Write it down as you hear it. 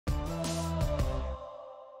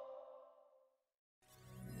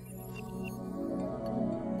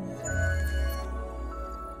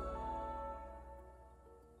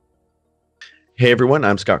Hey everyone,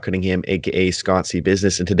 I'm Scott Cunningham, aka Scott C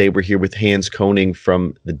Business, and today we're here with Hans Koning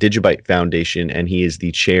from the Digibyte Foundation, and he is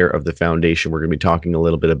the chair of the foundation. We're going to be talking a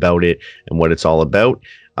little bit about it and what it's all about,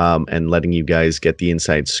 and letting you guys get the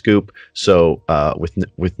inside scoop. So,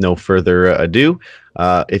 with no further ado,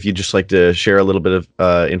 if you'd just like to share a little bit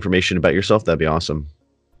of information about yourself, that'd be awesome.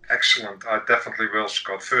 Excellent. I definitely will,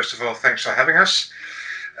 Scott. First of all, thanks for having us.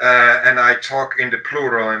 And I talk in the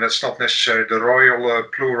plural, and that's not necessarily the royal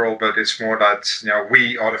plural, but it's more that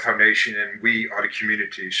we are the foundation and we are the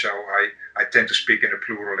community. So I tend to speak in the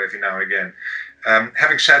plural every now and again.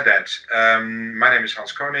 Having said that, my name is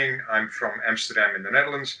Hans Koning. I'm from Amsterdam in the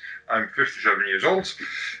Netherlands. I'm 57 years old.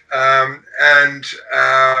 I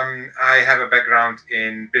have a background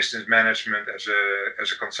in business management as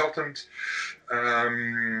a consultant.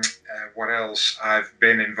 What else? I've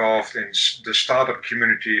been involved in the startup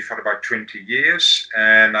community for about 20 years,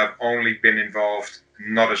 and I've only been involved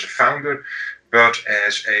not as a founder, but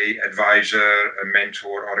as a advisor, a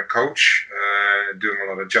mentor, or a coach, doing a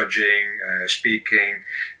lot of judging, speaking,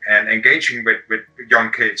 and engaging with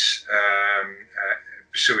young kids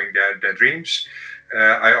pursuing their dreams.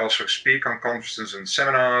 I also speak on conferences and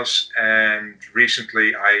seminars, and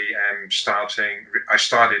recently I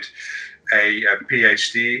started a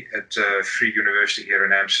PhD at Free University here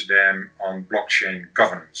in Amsterdam on blockchain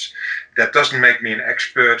governance. That doesn't make me an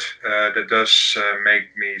expert. That does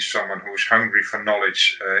make me someone who's hungry for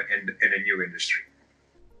knowledge in a new industry.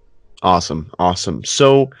 Awesome, awesome.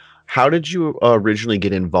 So, how did you originally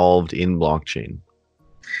get involved in blockchain?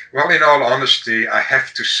 Well, in all honesty, I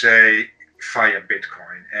have to say via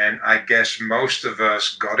Bitcoin. And I guess most of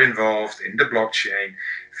us got involved in the blockchain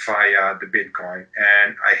via the Bitcoin.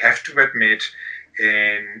 And I have to admit,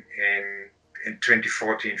 in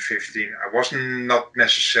 2014-15, I wasn't not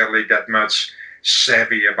necessarily that much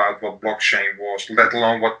savvy about what blockchain was, let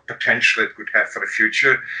alone what potential it could have for the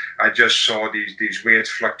future. I just saw these weird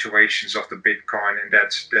fluctuations of the Bitcoin, and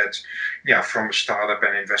that from a startup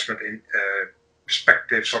and investment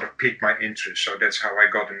perspective sort of piqued my interest. So that's how I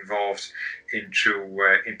got involved into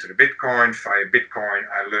the Bitcoin. Via Bitcoin,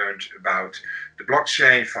 I learned about the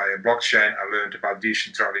blockchain. Via blockchain, I learned about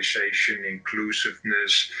decentralization,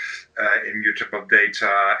 inclusiveness, immutable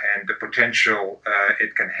data, and the potential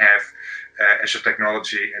it can have as a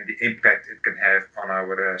technology and the impact it can have on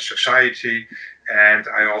our society. And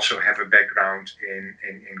I also have a background in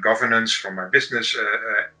governance from my business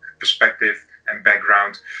perspective and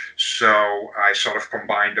background. So I sort of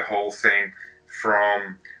combined the whole thing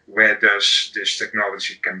from where does this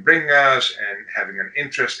technology can bring us, and having an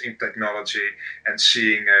interest in technology and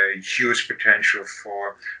seeing a huge potential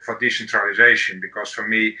for decentralization, because for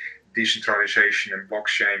me, decentralization and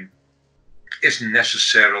blockchain isn't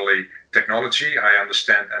necessarily technology. I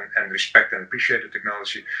understand and respect and appreciate the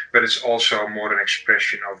technology, but it's also more an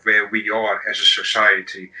expression of where we are as a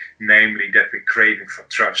society, namely that we're craving for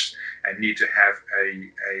trust and need to have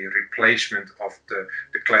a replacement of the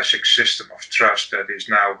classic system of trust that is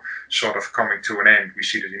now sort of coming to an end. We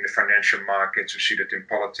see that in the financial markets, we see that in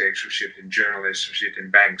politics, we see it in journalists, we see it in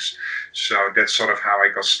banks. So that's sort of how I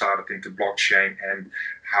got started into blockchain and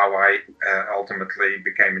how I ultimately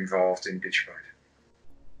became involved in Digibyte.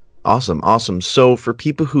 Awesome, awesome. So, for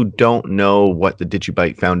people who don't know what the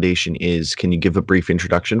Digibyte Foundation is, can you give a brief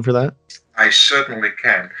introduction for that? I certainly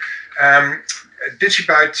can.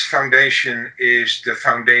 Digibyte Foundation is the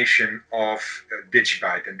foundation of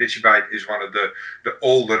Digibyte, and Digibyte is one of the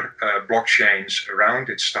older blockchains around.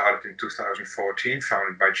 It started in 2014,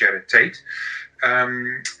 founded by Jared Tate.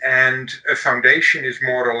 And a foundation is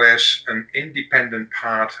more or less an independent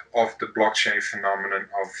part of the blockchain phenomenon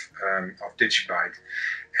of Digibyte.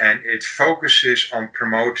 And it focuses on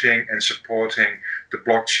promoting and supporting the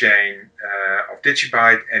blockchain of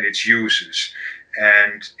Digibyte and its users.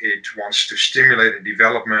 And it wants to stimulate the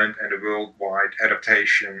development and the worldwide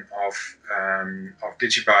adaptation of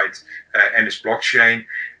Digibyte and its blockchain,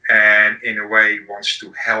 and in a way wants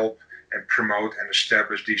to help and promote and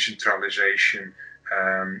establish decentralization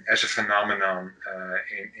as a phenomenon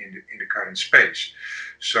in the current space.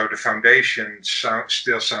 So the foundation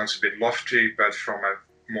still sounds a bit lofty, but from a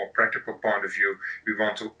more practical point of view, we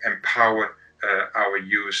want to empower our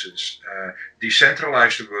users,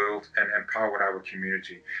 decentralize the world, and empower our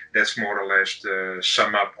community. That's more or less the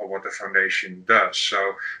sum up of what the foundation does.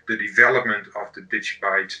 So the development of the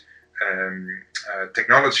Digibyte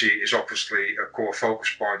technology is obviously a core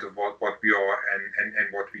focus point of what we are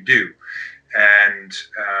and what we do. And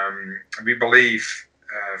we believe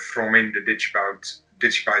from in the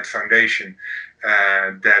Digibyte Foundation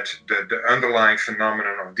that the underlying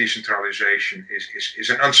phenomenon of decentralization is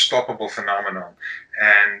an unstoppable phenomenon,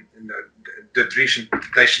 and the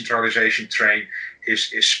decentralization train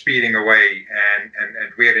is speeding away, and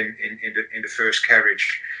we're in the first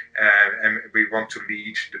carriage, and we want to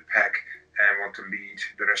lead the pack and want to lead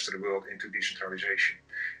the rest of the world into decentralization.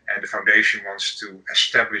 And the foundation wants to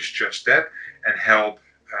establish just that and help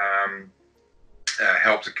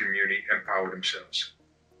the community empower themselves.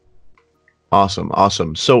 Awesome.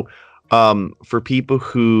 Awesome. So, for people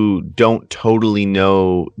who don't totally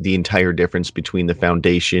know the entire difference between the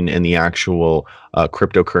foundation and the actual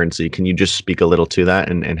cryptocurrency, can you just speak a little to that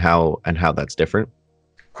and how that's different?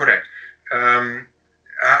 Correct.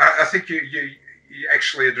 I think you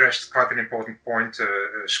actually addressed quite an important point,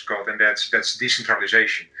 Scott, and that's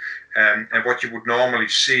decentralization. And what you would normally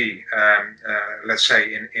see, let's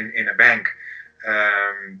say in a bank,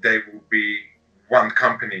 they would be one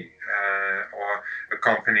company, or a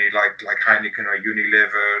company like Heineken or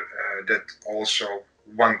Unilever, that also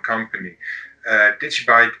one company.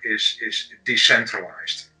 Digibyte is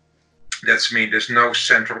decentralized. That means there's no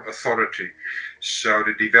central authority. So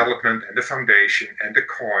the development and the foundation and the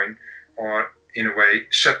coin are in a way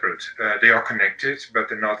separate. They are connected, but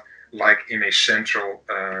they're not like in a central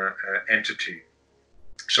entity.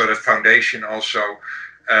 So the foundation also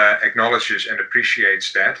acknowledges and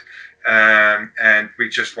appreciates that. And we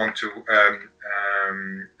just want to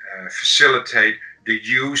facilitate the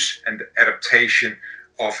use and the adaptation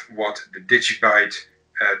of what the Digibyte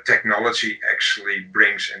technology actually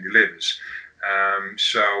brings and delivers.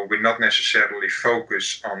 So we're not necessarily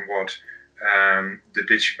focused on what the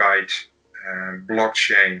Digibyte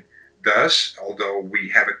blockchain does, although we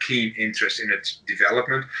have a keen interest in its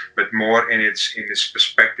development, but more in its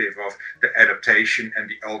perspective of the adaptation and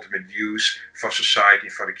the ultimate use for society,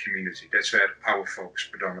 for the community. That's where our focus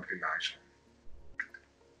predominantly lies on.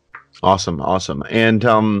 Awesome. And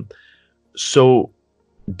so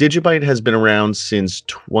Digibyte has been around since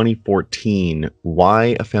 2014.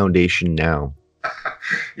 Why a foundation now?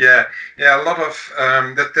 Yeah, a lot of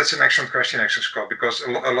that's an excellent question, actually, Scott, because a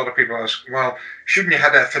lot of people ask, well, shouldn't you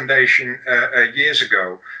have that foundation years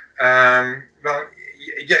ago? Well,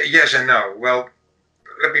 yes and no. Well,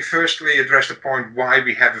 let me firstly address the point why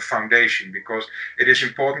we have a foundation, because it is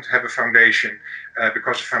important to have a foundation,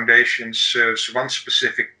 because a foundation serves one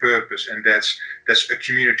specific purpose, and that's a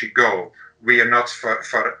community goal. We are not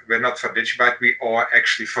we're not for Digibyte. We are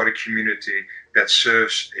actually for the community that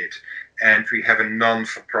serves it. And we have a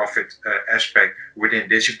non-for-profit aspect within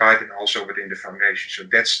Digibyte and also within the foundation. So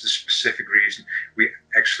that's the specific reason we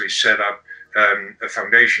actually set up a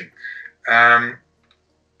foundation.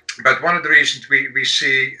 But one of the reasons we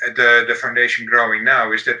see the foundation growing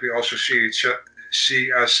now is that we also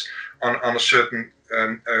see us on a certain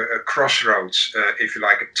crossroads, if you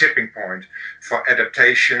like, a tipping point for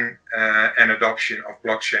adaptation and adoption of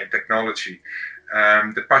blockchain technology.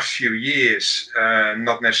 The past few years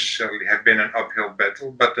not necessarily have been an uphill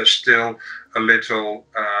battle, but there's still a little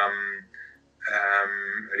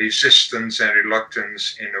resistance and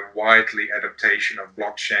reluctance in a widely adaptation of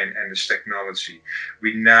blockchain and this technology.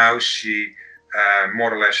 We now see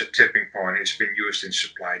more or less a tipping point. It's been used in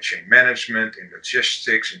supply chain management, in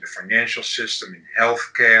logistics, in the financial system, in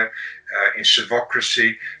healthcare, in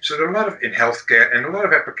civilocracy. So there are a lot of in healthcare and a lot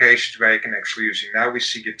of applications where you can actually use it. Now we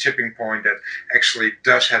see a tipping point that actually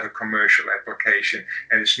does have a commercial application,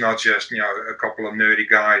 and it's not just a couple of nerdy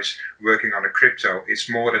guys working on a crypto. It's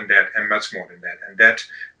more than that and much more than that. And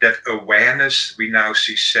that awareness we now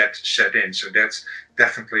see set in. So that's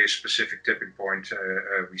definitely a specific tipping point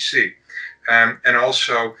we see. And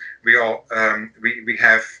also we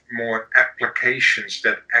have more applications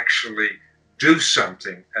that actually do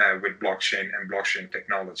something with blockchain and blockchain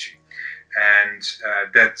technology, and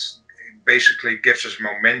that basically gives us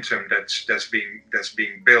momentum that's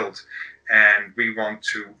being built, and we want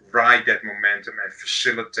to ride that momentum and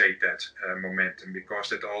facilitate that momentum, because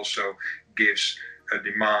that also gives a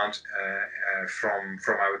demand from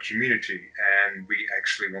our community, and we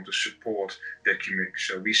actually want to support that community.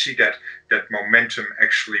 So we see that momentum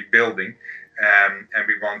actually building, and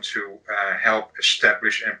we want to help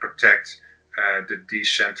establish and protect the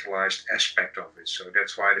decentralized aspect of it. So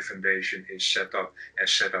that's why the foundation is set up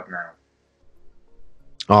now.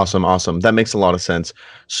 Awesome. That makes a lot of sense.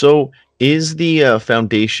 So is the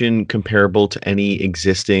foundation comparable to any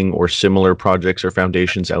existing or similar projects or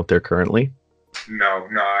foundations out there currently? No,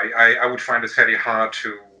 I would find it very hard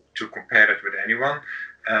to compare it with anyone,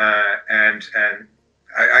 and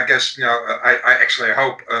I guess I actually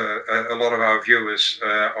hope a lot of our viewers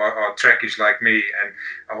are trekkies like me, and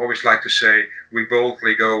I always like to say we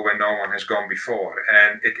boldly go where no one has gone before,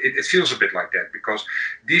 and it feels a bit like that because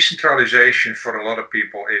decentralization for a lot of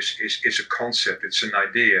people is a concept, it's an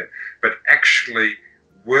idea, but actually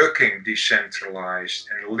working decentralized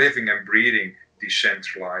and living and breathing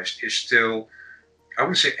decentralized is still, I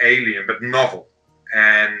wouldn't say alien, but novel.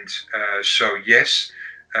 And so, yes,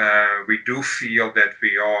 we do feel that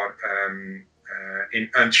we are in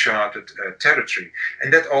uncharted territory.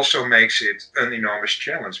 And that also makes it an enormous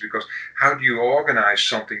challenge because how do you organize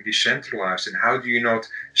something decentralized and how do you not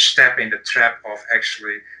step in the trap of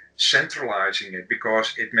actually centralizing it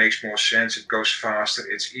because it makes more sense, it goes faster,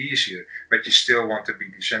 it's easier, but you still want to be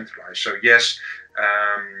decentralized. So, yes,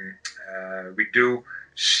 we do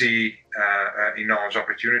see enormous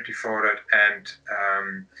opportunity for it,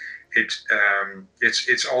 and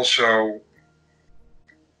it's also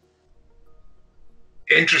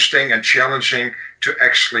interesting and challenging to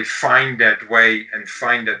actually find that way and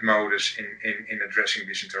find that modus in addressing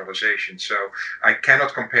decentralization. So I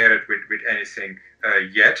cannot compare it with anything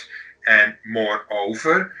yet. And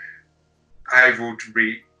moreover, I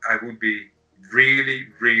would be really,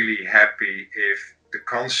 really happy if the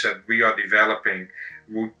concept we are developing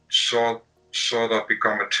would sort of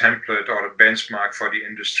become a template or a benchmark for the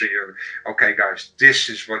industry. Okay, guys, this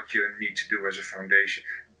is what you need to do as a foundation.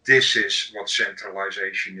 This is what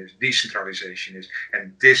centralization is, decentralization is,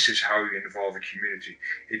 and this is how you involve a community.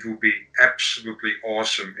 It would be absolutely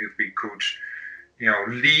awesome if we could,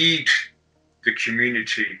 lead the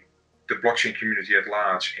community, the blockchain community at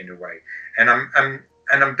large in a way. And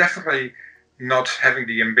I'm definitely not having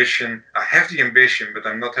the ambition. I have the ambition, but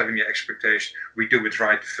I'm not having the expectation we do it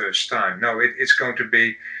right the first time. No, it's going to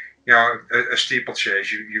be, a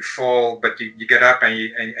steeplechase. You fall, but you get up and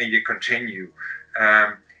you continue.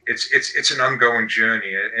 It's an ongoing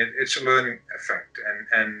journey. It's a learning effect,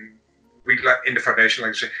 and we like in the foundation,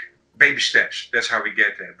 like I say, baby steps. That's how we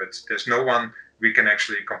get there. But there's no one we can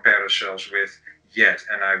actually compare ourselves with yet,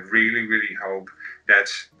 and I really, really hope that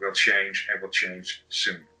will change and will change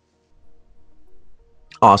soon.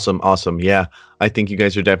 Awesome. Yeah, I think you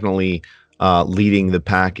guys are definitely leading the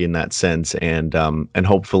pack in that sense, and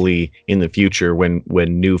hopefully in the future, when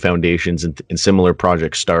new foundations and similar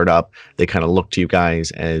projects start up, they kind of look to you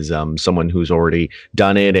guys as someone who's already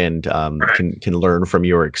done it and Right. can learn from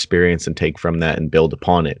your experience and take from that and build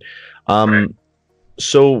upon it. Right.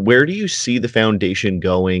 So where do you see the foundation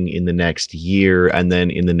going in the next year and then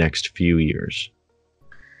in the next few years?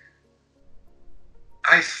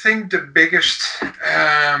 I think the biggest,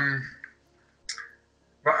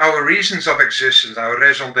 well, our reasons of existence, our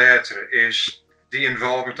raison d'etre, is the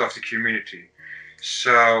involvement of the community.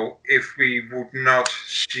 So if we would not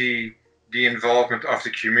see the involvement of the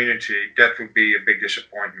community, that would be a big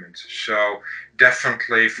disappointment. So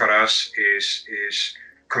definitely for us is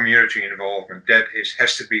community involvement. That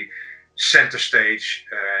has to be center stage,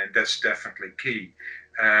 and that's definitely key.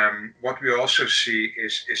 What we also see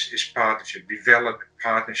is partnership, develop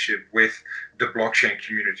partnership with the blockchain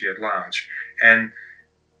community at large, and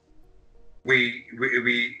we we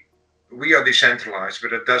we we are decentralized,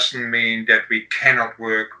 but it doesn't mean that we cannot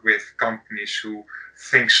work with companies who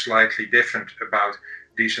think slightly different about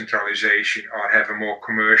decentralization or have a more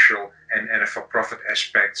commercial and a for-profit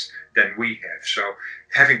aspects than we have. So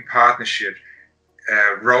having partnership,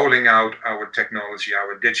 rolling out our technology,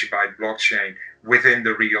 our Digibyte blockchain within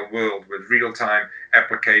the real world with real-time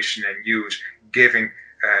application and use, giving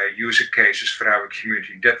user cases for our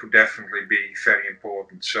community, that would definitely be very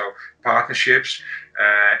important. So partnerships,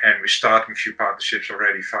 and we're starting a few partnerships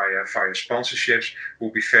already via sponsorships,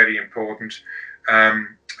 will be very important.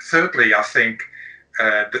 Thirdly, I think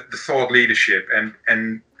the thought leadership,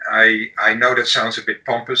 and I know that sounds a bit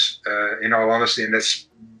pompous, in all honesty, and that's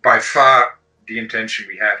by far the intention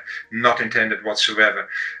we have, not intended whatsoever.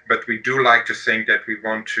 But we do like to think that we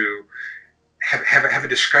want to have a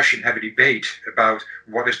discussion, have a debate about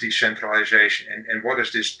what is decentralization and what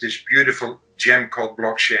is this beautiful gem called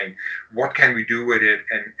blockchain. What can we do with it,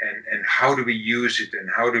 and how do we use it, and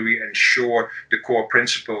how do we ensure the core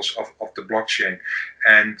principles of the blockchain?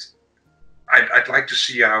 And I'd like to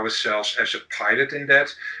see ourselves as a pilot in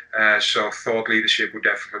that. So thought leadership would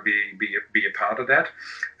definitely be a part of that.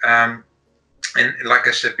 And like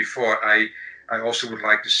I said before, I also would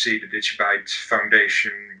like to see the Digibyte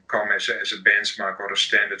Foundation come as a benchmark or a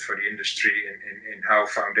standard for the industry in how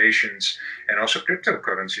foundations and also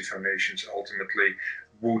cryptocurrency foundations ultimately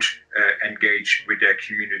would engage with their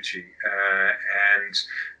community. And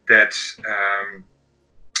that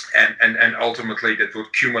and ultimately that would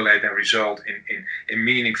accumulate and result in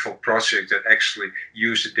meaningful projects that actually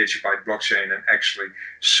use the Digibyte blockchain and actually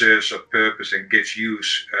serves a purpose and gives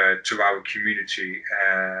use to our community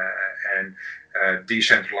and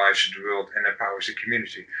decentralizes the world and empowers the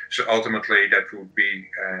community. So ultimately that would be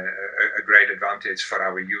a great advantage for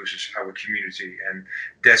our users, our community, and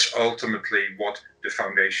that's ultimately what the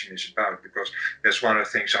foundation is about, because that's one of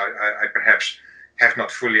the things I perhaps have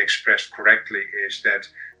not fully expressed correctly, is that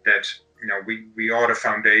we are a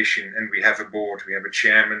foundation and we have a board, we have a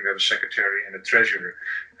chairman, we have a secretary and a treasurer,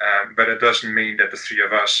 but it doesn't mean that the three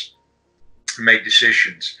of us make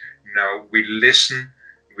decisions. No, we listen,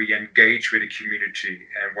 we engage with the community,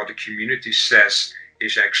 and what the community says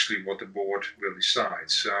is actually what the board will decide.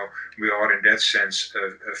 So we are in that sense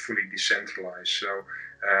fully decentralized. So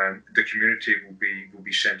the community will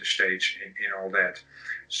be center stage in all that.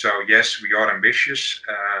 So yes, we are ambitious.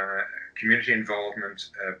 Community involvement,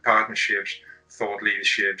 partnerships, thought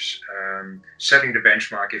leaderships, setting the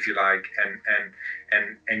benchmark, if you like,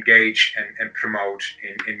 and engage and promote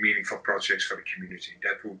in meaningful projects for the community.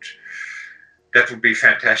 That would be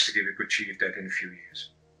fantastic if we could achieve that in a few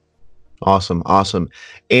years. Awesome, awesome.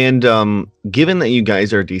 And given that you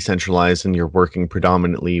guys are decentralized and you're working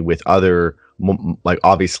predominantly with other, like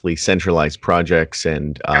obviously centralized projects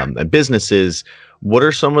and businesses, what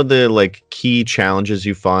are some of the like key challenges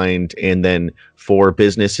you find? And then for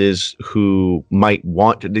businesses who might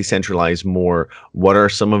want to decentralize more, what are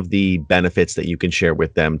some of the benefits that you can share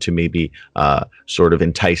with them to maybe sort of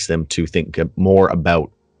entice them to think more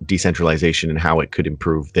about decentralization and how it could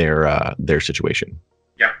improve their situation?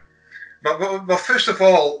 Yeah. Well, first of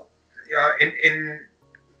all, in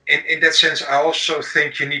that sense, I also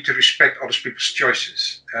think you need to respect other people's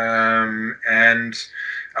choices. And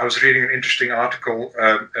I was reading an interesting article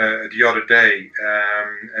the other day,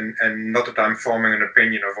 and not that I'm forming an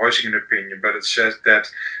opinion or voicing an opinion, but it says that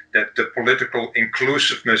the political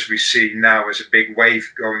inclusiveness we see now as a big wave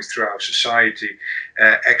going through our society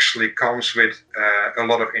actually comes with a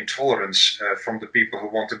lot of intolerance from the people who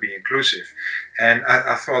want to be inclusive. And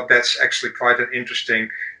I thought that's actually quite an interesting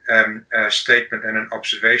statement and an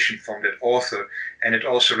observation from that author. And it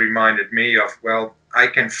also reminded me of, well, I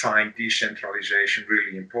can find decentralization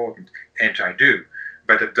really important, and I do,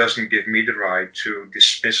 but it doesn't give me the right to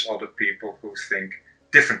dismiss other people who think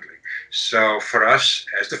differently. So for us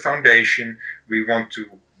as the foundation, we want to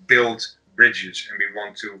build bridges and we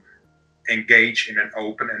want to engage in an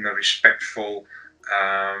open and a respectful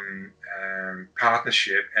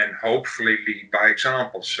partnership, and hopefully lead by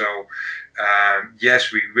example. So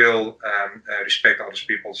yes, we will respect other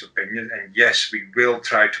people's opinion, and yes, we will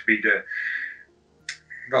try to be the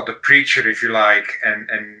preacher, if you like,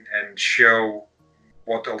 and show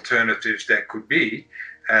what alternatives there could be.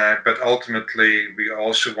 But ultimately, we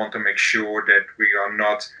also want to make sure that we are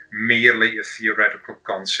not merely a theoretical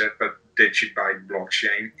concept, but Digibyte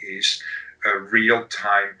blockchain is a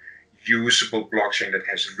real-time usable blockchain that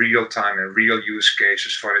has real-time and real use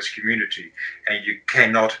cases for its community. And you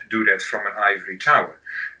cannot do that from an ivory tower.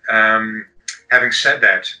 Having said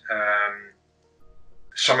that,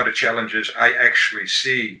 some of the challenges I actually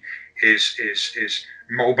see is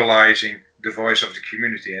mobilizing the voice of the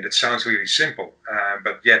community. And it sounds really simple,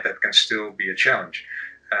 but yet that can still be a challenge.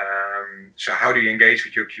 So how do you engage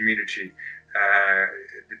with your community?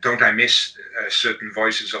 Don't I miss certain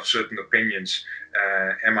voices of certain opinions?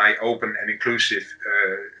 Am I open and inclusive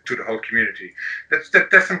to the whole community? That's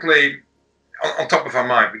definitely on top of our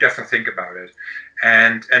mind. We definitely think about it.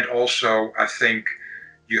 And also, I think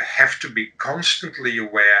you have to be constantly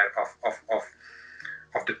aware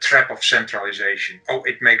of the trap of centralization. Oh,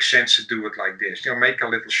 it makes sense to do it like this. Make a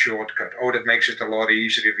little shortcut. Oh, that makes it a lot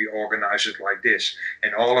easier if we organize it like this.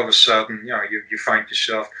 And all of a sudden, you find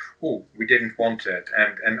yourself, oh, we didn't want that.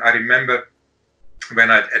 And I remember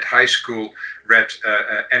when I at high school read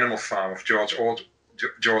Animal Farm of George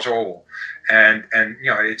Orwell, and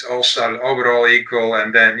it's all started, oh, we're all equal,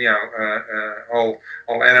 and then all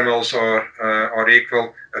animals are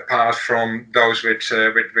equal apart from those with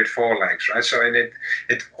 4 legs, right? So and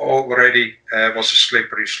it already was a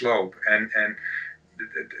slippery slope, and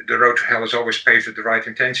the road to hell is always paved with the right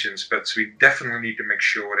intentions, but we definitely need to make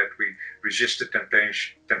sure that we resist the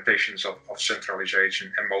temptations of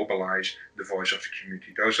centralization and mobilize the voice of the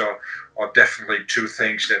community. Those are definitely two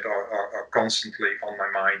things that are constantly on my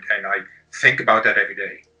mind, and I think about that every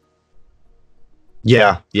day.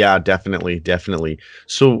 Yeah, definitely.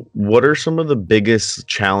 So what are some of the biggest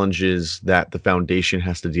challenges that the foundation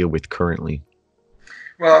has to deal with currently?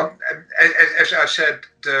 Well, as I said,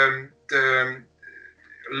 the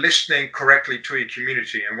listening correctly to your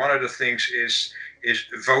community, and one of the things is is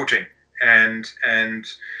voting, and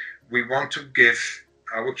we want to give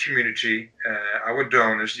our community, our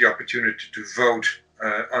donors, the opportunity to vote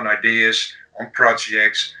on ideas, on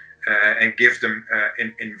projects, and give them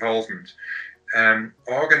involvement.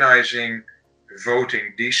 Organizing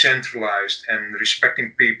voting decentralized and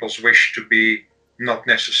respecting people's wish to be not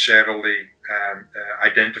necessarily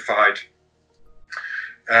identified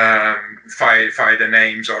via the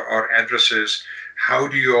names or addresses. How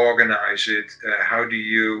do you organize it? How do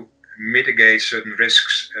you mitigate certain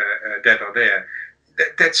risks that are there?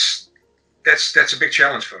 That's a big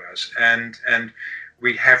challenge for us, and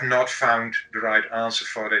we have not found the right answer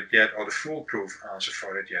for it yet, or the foolproof answer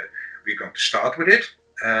for it yet. We're going to start with it,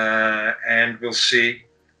 and we'll see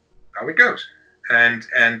how it goes. And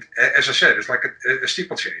as I said, it's like a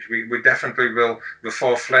steeplechase. We definitely will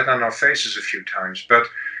fall flat on our faces a few times, but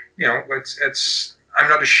it's I'm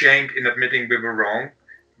not ashamed in admitting we were wrong.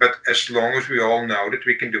 But as long as we all know that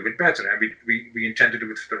we can do it better, and we intend to do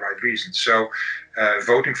it for the right reasons. So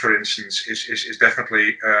voting, for instance, is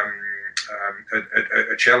definitely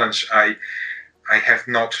a challenge. I have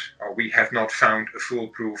not, or we have not found a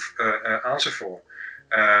foolproof answer for.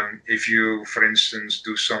 If you, for instance,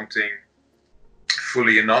 do something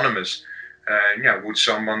fully anonymous, would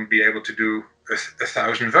someone be able to do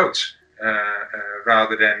 1,000 votes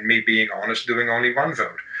rather than me being honest, doing only one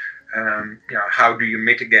vote? How do you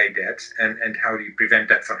mitigate that, and how do you prevent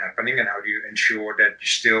that from happening, and how do you ensure that you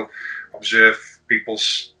still observe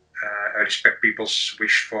people's respect people's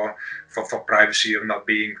wish for privacy of not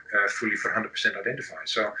being fully for 100% identified?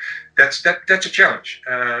 So that's a challenge.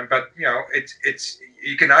 But it's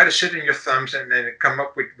you can either sit on your thumbs and then come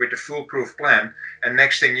up with a foolproof plan, and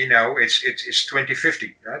next thing you know, it's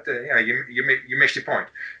 2050. Right? You missed your point.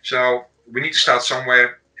 So we need to start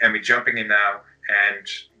somewhere, and we're jumping in now, and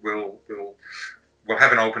we'll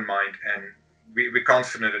have an open mind, and we're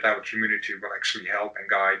confident that our community will actually help and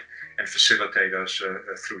guide and facilitate us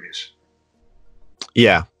through this.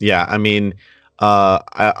 Yeah. I mean,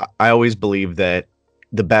 I always believe that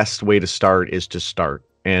the best way to start is to start,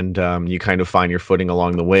 and you kind of find your footing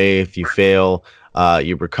along the way. If you fail,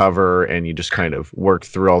 you recover, and you just kind of work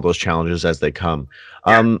through all those challenges as they come.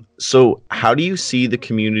 So how do you see the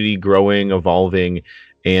community growing, evolving,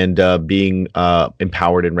 and being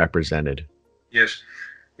empowered and represented? Yes.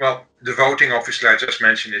 Well, the voting, obviously, I just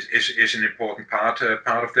mentioned, is an important part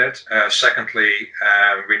of that. Secondly,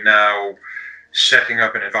 we're now setting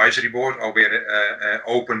up an advisory board, or we're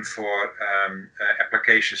open for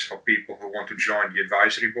applications for people who want to join the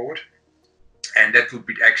advisory board. And that would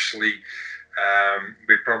be actually,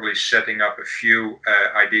 we're probably setting up a few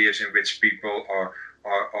ideas in which people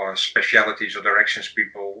or specialities or directions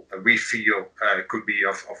people we feel could be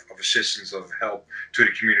of assistance, of help to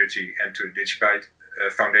the community and to the Digibyte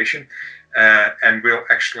Foundation. And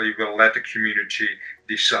we'll let the community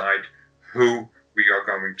decide who we are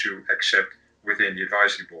going to accept within the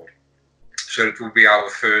advisory board. So it will be our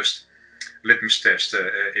first litmus test,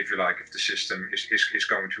 if you like, if the system is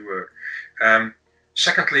going to work.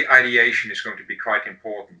 Secondly, ideation is going to be quite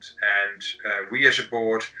important, and we as a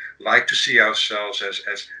board like to see ourselves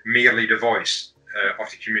as merely the voice of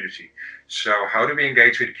the community. So how do we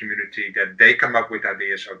engage with the community that they come up with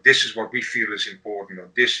ideas of this is what we feel is important, or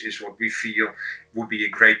this is what we feel would be a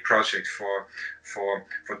great project for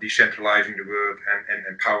decentralizing the world and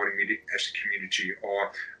empowering it as a community,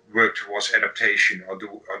 or work towards adaptation, or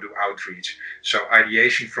do outreach. So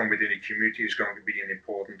ideation from within the community is going to be an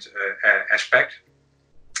important aspect.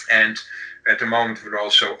 And at the moment, we're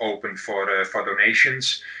also open for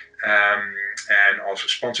donations and also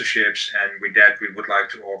sponsorships. And with that, we would like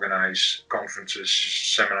to organize conferences,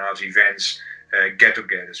 seminars, events,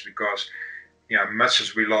 get-togethers, because much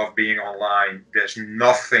as we love being online, there's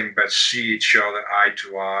nothing but see each other eye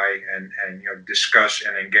to eye and discuss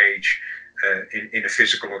and engage in a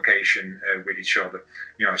physical location with each other.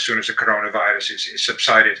 As soon as the coronavirus is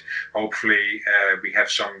subsided, hopefully we have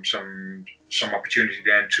some opportunity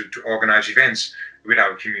then to organize events with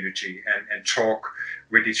our community and talk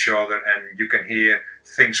with each other, and you can hear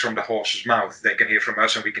things from the horse's mouth. They can hear from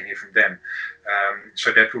us, and we can hear from them.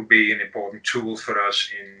 So that will be an important tool for us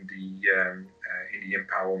in the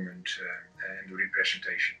empowerment and the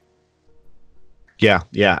representation. Yeah,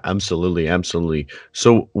 absolutely.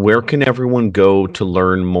 So where can everyone go to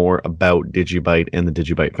learn more about Digibyte and the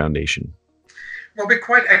Digibyte Foundation? Well, we're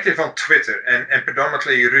quite active on Twitter, and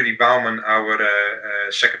predominantly Rudy Bauman, our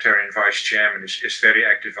secretary and vice chairman, is very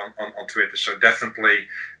active on Twitter. So definitely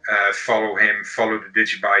follow him, follow the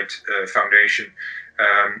Digibyte Foundation.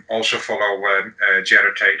 Also follow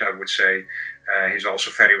Jared Tate, I would say. He's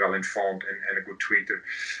also very well informed and a good tweeter.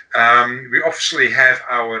 We obviously have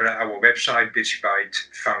our website,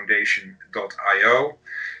 digibytefoundation.io.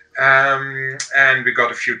 And we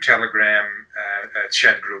got a few Telegram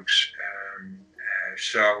chat groups.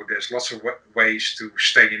 So there's lots of ways to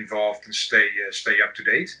stay involved and stay up to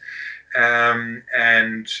date.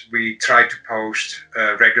 And we try to post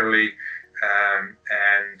regularly.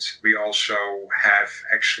 And we also have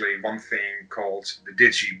actually one thing called the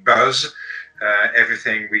Digi Buzz.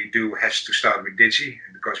 Everything we do has to start with Digi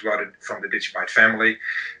because we are from the Digibyte family.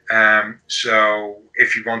 So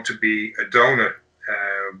if you want to be a donor,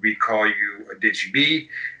 we call you a DigiB,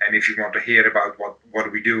 and if you want to hear about what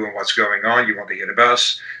we do and what's going on, you want to hear the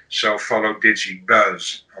buzz, so follow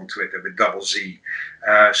DigiBuzz on Twitter with double Z.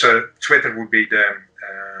 So Twitter would be the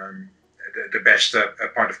best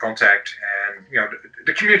point of contact, and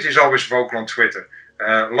the community is always vocal on Twitter.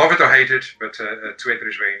 Love it or hate it, but Twitter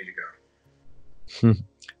is where you need to go.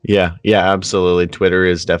 Yeah, absolutely. Twitter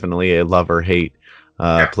is definitely a love or hate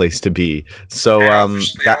place to be. So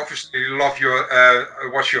obviously love your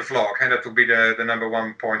watch your vlog, and that will be the number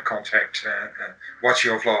one point contact. Watch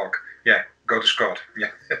your vlog. Yeah, go to Scott. Yeah.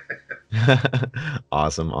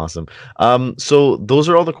 Awesome. So those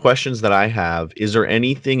are all the questions that I have. Is there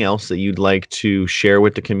anything else that you'd like to share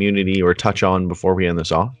with the community or touch on before we end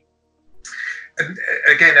this off?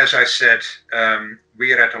 Again, as I said,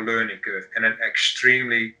 we are at a learning curve, and an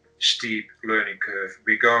extremely steep learning curve.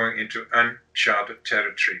 We're going into uncharted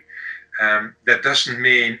territory. That doesn't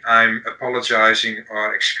mean I'm apologizing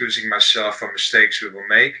or excusing myself for mistakes we will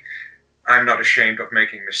make. I'm not ashamed of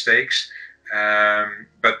making mistakes,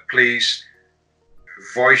 but please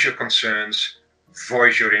voice your concerns,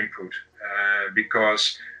 voice your input,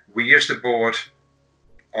 because we as the board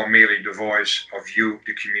are merely the voice of you,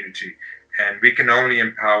 the community, and we can only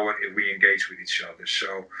empower if we engage with each other.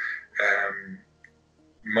 So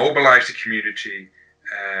mobilize the community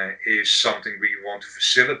is something we want to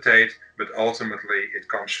facilitate, but ultimately it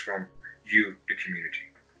comes from you, the community.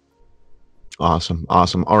 Awesome.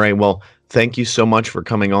 All right. Well, thank you so much for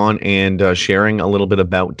coming on and sharing a little bit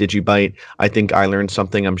about Digibyte. I think I learned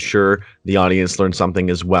something. I'm sure the audience learned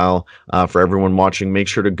something as well. For everyone watching, make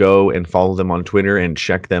sure to go and follow them on Twitter and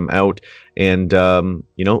check them out. And,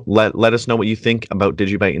 let us know what you think about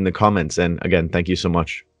Digibyte in the comments. And again, thank you so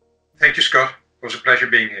much. Thank you, Scott. It was a pleasure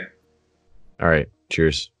being here. All right.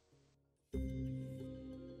 Cheers.